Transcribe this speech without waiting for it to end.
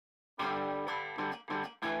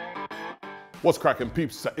What's cracking,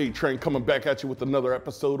 peeps? It's the A-Train coming back at you with another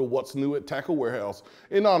episode of What's New at Tackle Warehouse.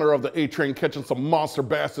 In honor of the A-Train catching some monster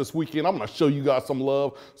bass this weekend, I'm gonna show you guys some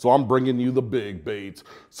love, so I'm bringing you the big baits.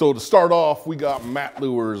 So to start off, we got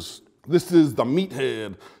Mattlures. This is the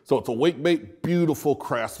meathead. So it's a wake bait, beautiful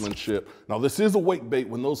craftsmanship. Now this is a wake bait.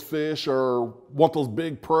 When those fish want those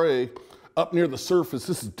big prey up near the surface,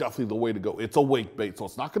 this is definitely the way to go. It's a wake bait, so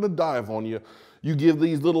it's not gonna dive on you. You give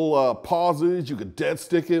these little pauses, you could dead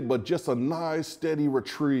stick it, but just a nice steady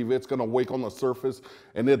retrieve. It's gonna wake on the surface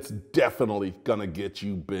and it's definitely gonna get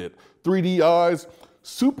you bit. 3D eyes,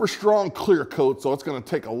 super strong clear coat, so it's gonna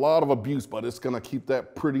take a lot of abuse, but it's gonna keep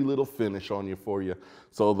that pretty little finish on you for you.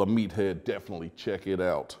 So the meathead, definitely check it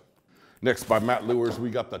out. Next by Mattlures, we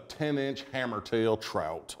got the 10-inch hammertail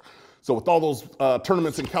trout. So with all those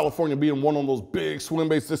tournaments in California being one on those big swim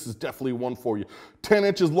baits, this is definitely one for you. 10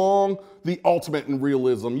 inches long, the ultimate in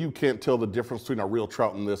realism. You can't tell the difference between a real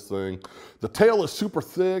trout and this thing. The tail is super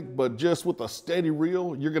thick, but just with a steady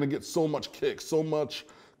reel, you're gonna get so much kick, so much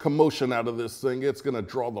commotion out of this thing. It's gonna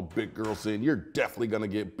draw the big girls in. You're definitely gonna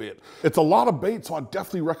get bit. It's a lot of bait, so I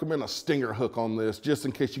definitely recommend a stinger hook on this, just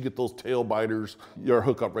in case you get those tail biters. Your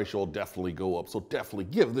hookup ratio will definitely go up. So definitely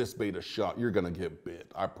give this bait a shot. You're gonna get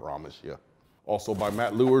bit, I promise you. Also by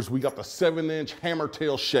Mattlures, we got the 7-inch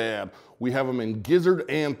hammertail shad. We have them in gizzard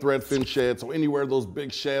and threadfin shad. So anywhere those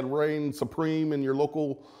big shad reign supreme in your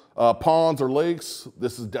local ponds or lakes,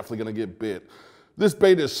 this is definitely gonna get bit. This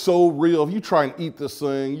bait is so real. If you try and eat this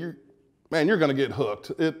thing, you're gonna get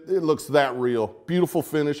hooked. It looks that real. Beautiful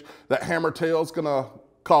finish. That hammertail is gonna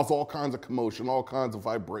cause all kinds of commotion, all kinds of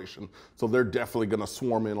vibration. So they're definitely gonna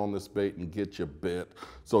swarm in on this bait and get you bit.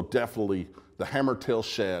 So definitely the hammertail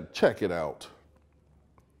shad, check it out.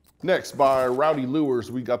 Next by Rowdy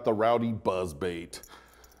Lures, we got the Rowdy Buzz bait.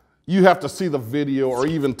 You have to see the video or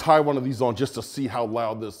even tie one of these on just to see how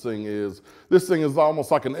loud this thing is. This thing is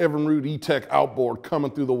almost like an Evinrude E-Tech outboard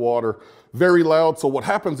coming through the water. Very loud, so what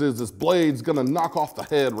happens is this blade's gonna knock off the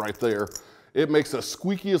head right there. It makes the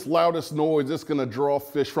squeakiest, loudest noise. It's gonna draw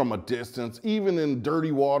fish from a distance. Even in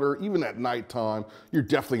dirty water, even at nighttime, you're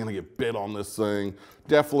definitely gonna get bit on this thing.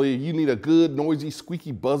 Definitely, you need a good, noisy,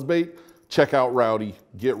 squeaky buzz bait. Check out Rowdy,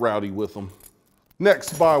 get rowdy with them.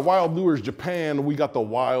 Next, by Wild Lures Japan, we got the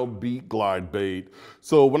Wild Beat Glide Bait.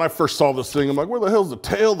 So when I first saw this thing, I'm like, where the hell's the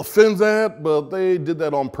tail, the fins at? But they did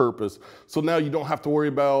that on purpose. So now you don't have to worry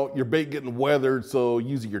about your bait getting weathered, so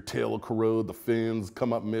usually your tail will corrode, the fins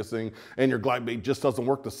come up missing, and your glide bait just doesn't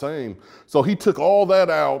work the same. So he took all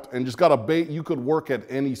that out and just got a bait you could work at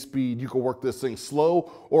any speed. You could work this thing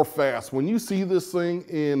slow or fast. When you see this thing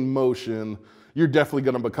in motion, you're definitely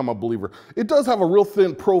gonna become a believer. It does have a real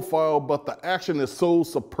thin profile, but the action is so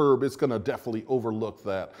superb, it's gonna definitely overlook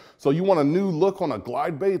that. So you want a new look on a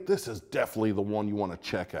glide bait, this is definitely the one you wanna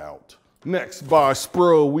check out. Next by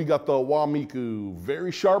Spro, we got the Wamiku.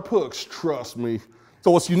 Very sharp hooks, trust me.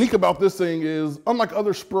 So what's unique about this thing is, unlike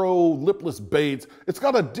other Spro lipless baits, it's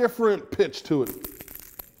got a different pitch to it. A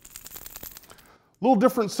little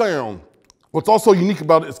different sound. What's also unique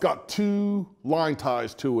about it, it's got 2 line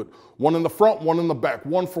ties to it. One in the front, one in the back.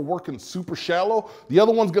 One for working super shallow. The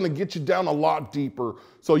other one's gonna get you down a lot deeper.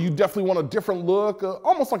 So you definitely want a different look,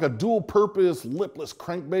 almost like a dual purpose lipless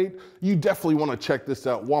crankbait. You definitely wanna check this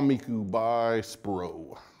out. Wamiku by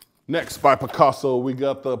Spro. Next by Picasso, we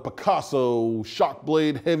got the Picasso Shock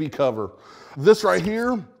Blade Heavy Cover. This right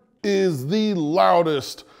here is the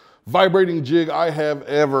loudest vibrating jig I have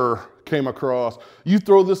ever came across. You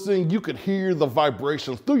throw this thing, you could hear the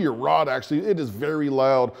vibrations through your rod. Actually, it is very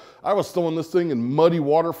loud. I was throwing this thing in muddy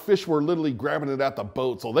water. Fish were literally grabbing it at the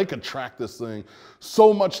boat so they could track this thing.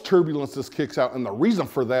 So much turbulence this kicks out, and the reason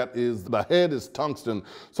for that is the head is tungsten.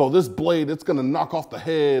 So this blade, it's gonna knock off the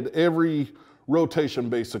head every rotation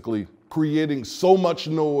basically, creating so much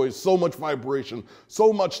noise, so much vibration,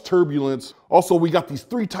 so much turbulence. Also, we got these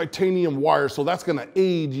 3 titanium wires, so that's gonna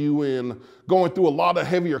aid you in going through a lot of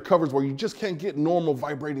heavier covers where you just can't get normal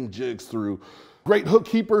vibrating jigs through. Great hook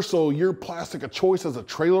keeper, so your plastic of choice as a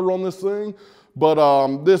trailer on this thing. But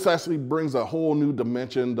this actually brings a whole new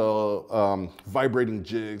dimension to vibrating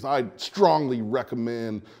jigs. I strongly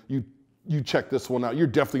recommend you check this one out. You're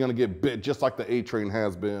definitely gonna get bit just like the A-Train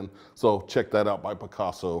has been. So check that out by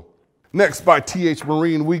Picasso. Next by TH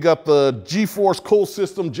Marine, we got the G-Force Coal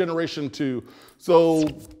System Generation 2. So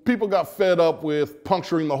people got fed up with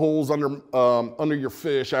puncturing the holes under your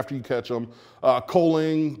fish after you catch them.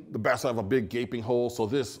 Culling, the bass have a big gaping hole, so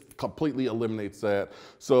this completely eliminates that.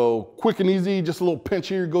 So quick and easy, just a little pinch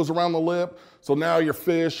here goes around the lip. So now your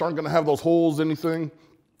fish aren't gonna have those holes, anything.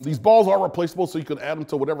 These balls are replaceable, so you can add them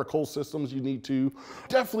to whatever cull systems you need to.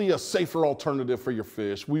 Definitely a safer alternative for your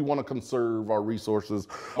fish. We want to conserve our resources.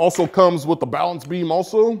 Also comes with the balance beam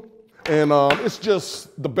also. And it's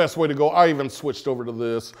just the best way to go. I even switched over to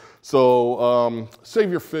this. So save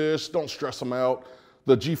your fish, don't stress them out.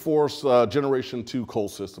 The G-Force Generation 2 cull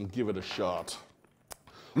system, give it a shot.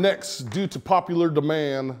 Next, due to popular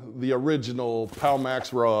demand, the original Powell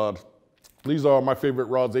Max rod. These are my favorite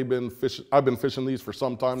rods. I've been fishing these for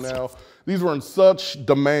some time now. These were in such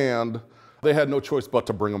demand, they had no choice but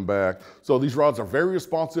to bring them back. So these rods are very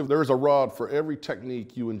responsive. There's a rod for every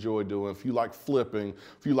technique you enjoy doing. If you like flipping,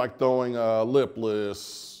 if you like throwing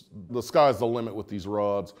lipless, the sky's the limit with these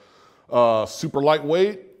rods. Super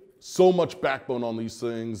lightweight, so much backbone on these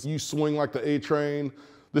things. You swing like the A-Train,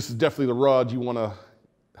 this is definitely the rod you want to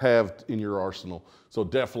have in your arsenal. So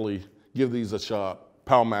definitely give these a shot.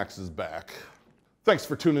 Powell Max is back. Thanks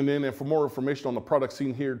for tuning in, and for more information on the products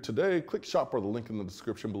seen here today, click shop or the link in the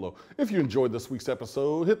description below. If you enjoyed this week's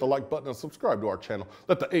episode, hit the like button and subscribe to our channel.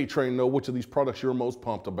 Let the A-Train know which of these products you're most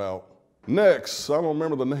pumped about. Next, I don't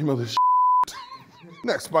remember the name of this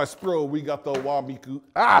Next by Spro, we got the Wabiku.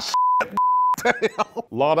 A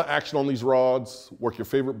lot of action on these rods. Work your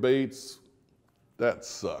favorite baits. That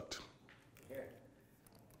sucked.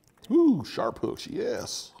 Ooh, sharp hooks,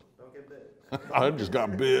 yes. I just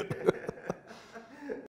got bit.